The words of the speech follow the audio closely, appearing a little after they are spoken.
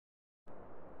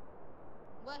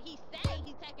but he say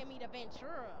he's taking me to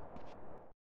Ventura.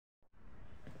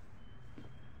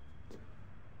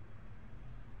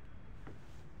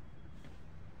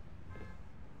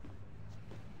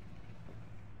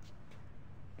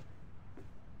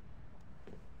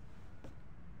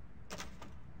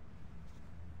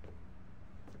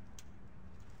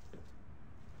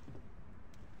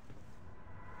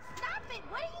 Stop it!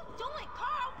 What are you doing,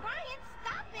 Carl? Ryan,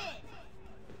 stop it!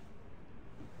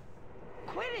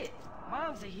 Quit it!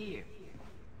 Moms are here.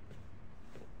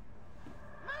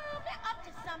 Mom, they're up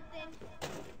to something.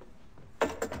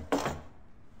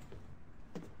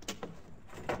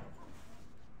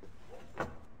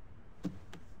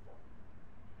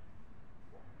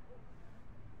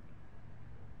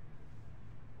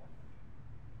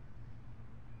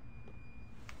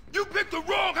 You picked the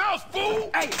wrong house, fool!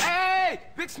 Hey!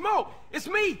 Big Smoke! It's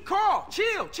me, Carl!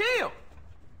 Chill!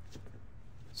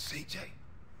 CJ?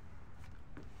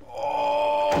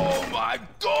 Oh, my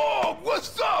dog!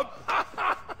 What's up?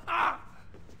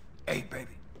 Hey,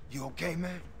 baby, you okay,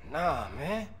 man? Nah,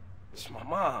 man. It's my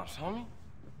mom's, homie.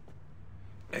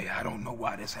 Hey, I don't know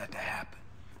why this had to happen,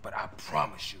 but I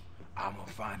promise you, I'm gonna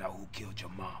find out who killed your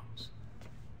moms.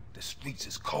 The streets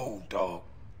is cold, dog.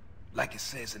 Like it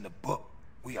says in the book,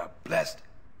 we are blessed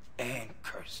and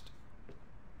cursed.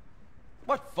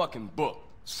 What fucking book?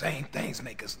 Same things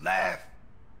make us laugh,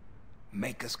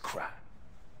 make us cry.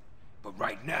 But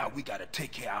right now, we gotta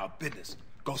take care of our business.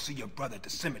 Go see your brother at the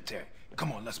cemetery.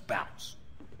 Come on, let's bounce.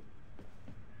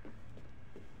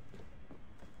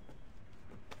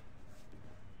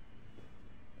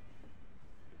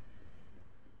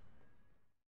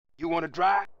 You wanna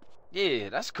drive? Yeah,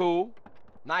 that's cool.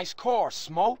 Nice car,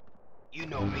 Smoke. You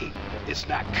know me. It's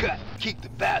not cut. Keep the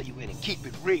value in it. Keep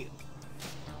it real.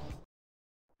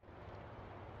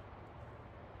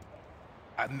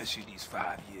 I miss you these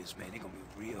 5 years, man. They're gonna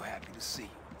be real happy to see you.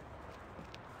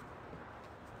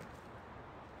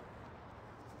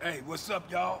 Hey, what's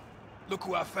up, y'all? Look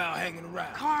who I found hanging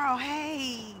around. Carl,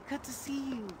 hey, good to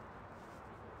see you.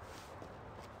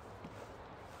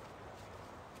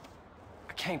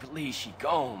 I can't believe she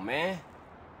gone, man.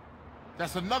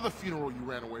 That's another funeral you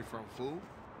ran away from, fool.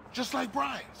 Just like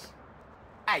Brian's.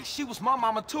 Hey, she was my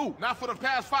mama too. Not for the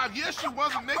past 5 years she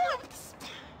wasn't, nigga.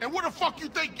 And where the fuck you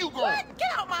think you going? What?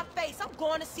 Get out my face. I'm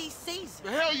going to see Caesar. The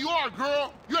hell you are,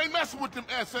 girl. You ain't messing with them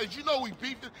essays. You know we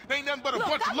beefed it. They ain't nothing but a Look,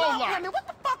 bunch I of love lowlife. women. What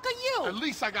the fuck are you? At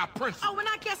least I got principles. Oh, and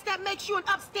I guess that makes you an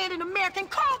upstanding American.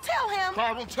 Carl, tell him.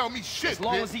 Carl, don't tell me shit, As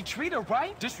long bitch. as he treat her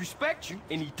right, disrespect you,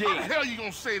 and he How did. the hell you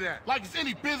gonna say that? Like it's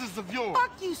any business of yours.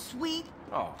 Fuck you, sweet.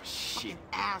 Oh, shit.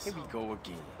 Asshole. Here we go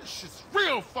again. This shit's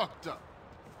real fucked up.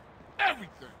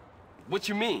 Everything. What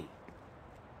you mean?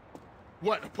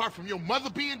 What, apart from your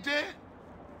mother being dead?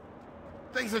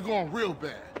 Things are going real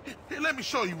bad. Here, let me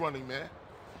show you running, man.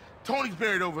 Tony's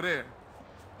buried over there.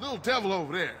 Little devil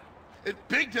over there. And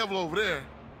big devil over there.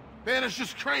 Man, it's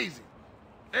just crazy.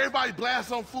 Everybody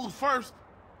blasts on food first,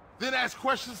 then ask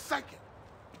questions second.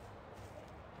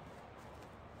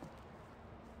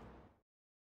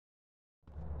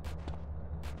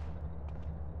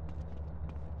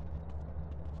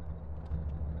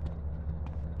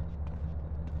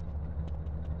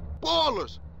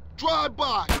 Ballers!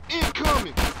 Drive-by!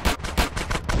 Incoming!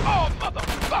 Oh,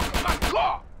 motherfucker, my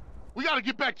car! We gotta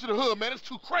get back to the hood, man. It's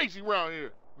too crazy around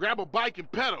here. Grab a bike and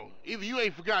pedal. Either you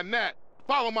ain't forgotten that.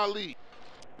 Follow my lead.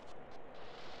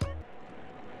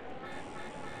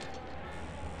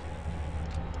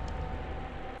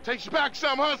 Takes you back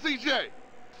some, huh, CJ?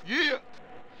 Yeah.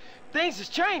 Things has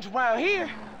changed around here.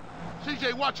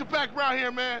 CJ, watch your back around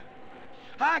here, man.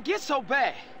 How I get so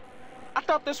bad? I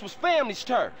thought this was family's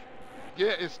turf.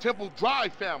 Yeah, it's Temple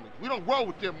Drive family. We don't roll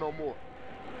with them no more.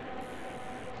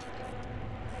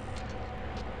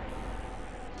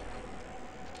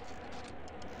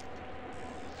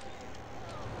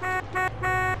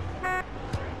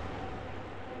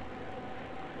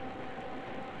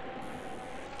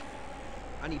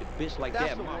 I need a bitch like That's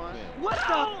that, the my one. man. What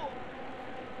the?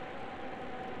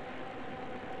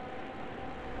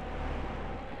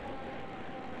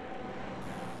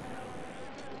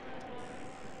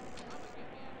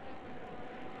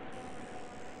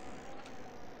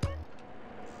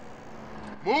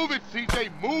 Move it, CJ,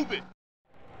 move it.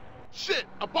 Shit,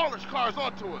 a baller's car's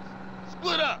onto us.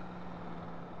 Split up.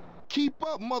 Keep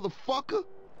up, motherfucker!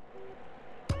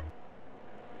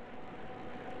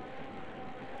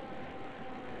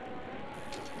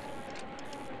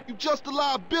 You just a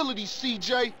liability,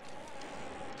 CJ.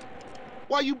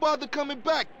 Why you bother coming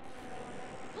back?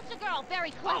 Put your girl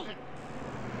very close.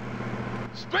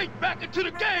 Straight back into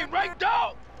the game, right,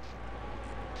 dog?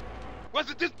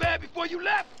 Was it this bad before you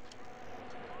left?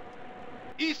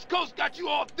 East Coast got you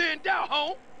all thinned out,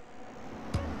 home.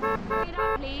 Get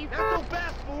up, please. That's no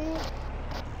best, fool.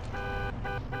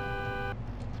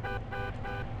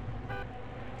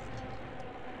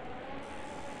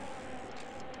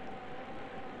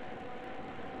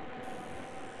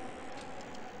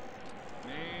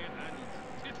 Man, I need some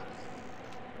tissues.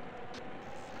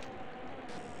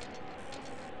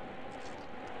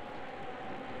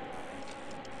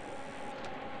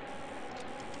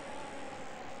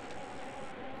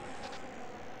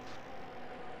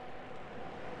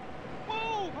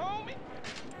 Move, homie.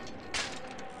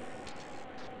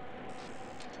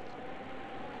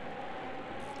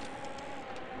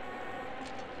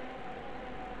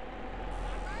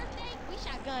 First day, we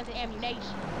shot guns and ammunition.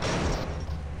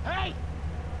 Hey!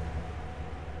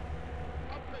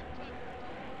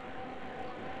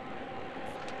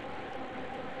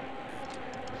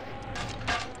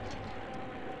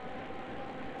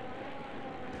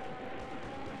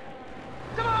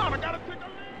 Come on, I gotta take a lead.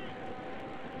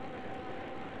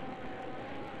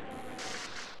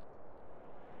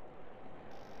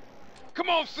 Come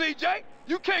on, CJ.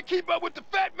 You can't keep up with the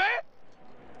fat man.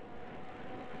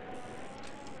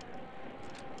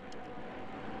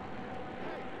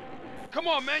 Come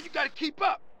on, man. You gotta keep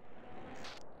up.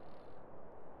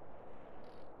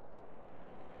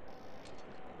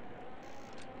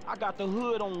 I got the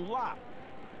hood on lock.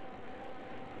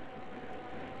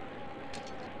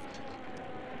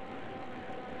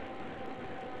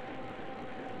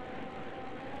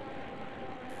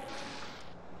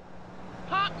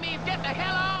 Hot me, get the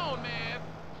hell on, man.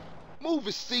 Move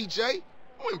it, CJ.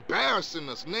 You embarrassing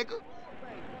us, nigga.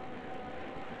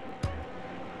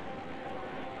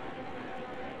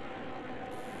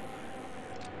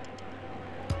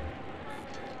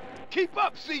 Keep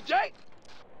up, CJ.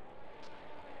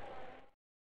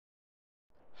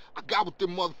 I got with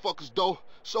them motherfuckers, though.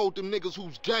 Showed them niggas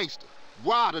who's gangster.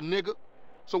 Rider, nigga.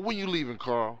 So when you leaving,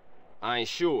 Carl? I ain't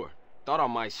sure. Thought I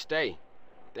might stay.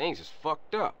 Things is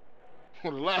fucked up.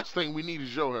 Well, the last thing we need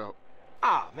is your help.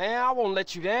 Ah, man, I won't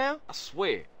let you down. I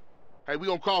swear. Hey, we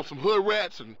gonna call some hood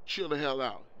rats and chill the hell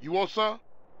out. You want some?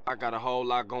 I got a whole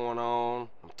lot going on.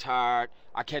 I'm tired.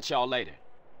 I'll catch y'all later.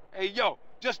 Hey, yo,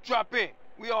 just drop in.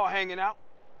 We all hanging out.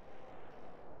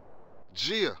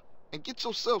 Gia, and get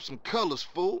yourself some colors,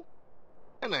 fool.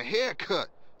 And a haircut.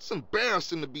 It's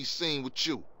embarrassing to be seen with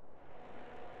you.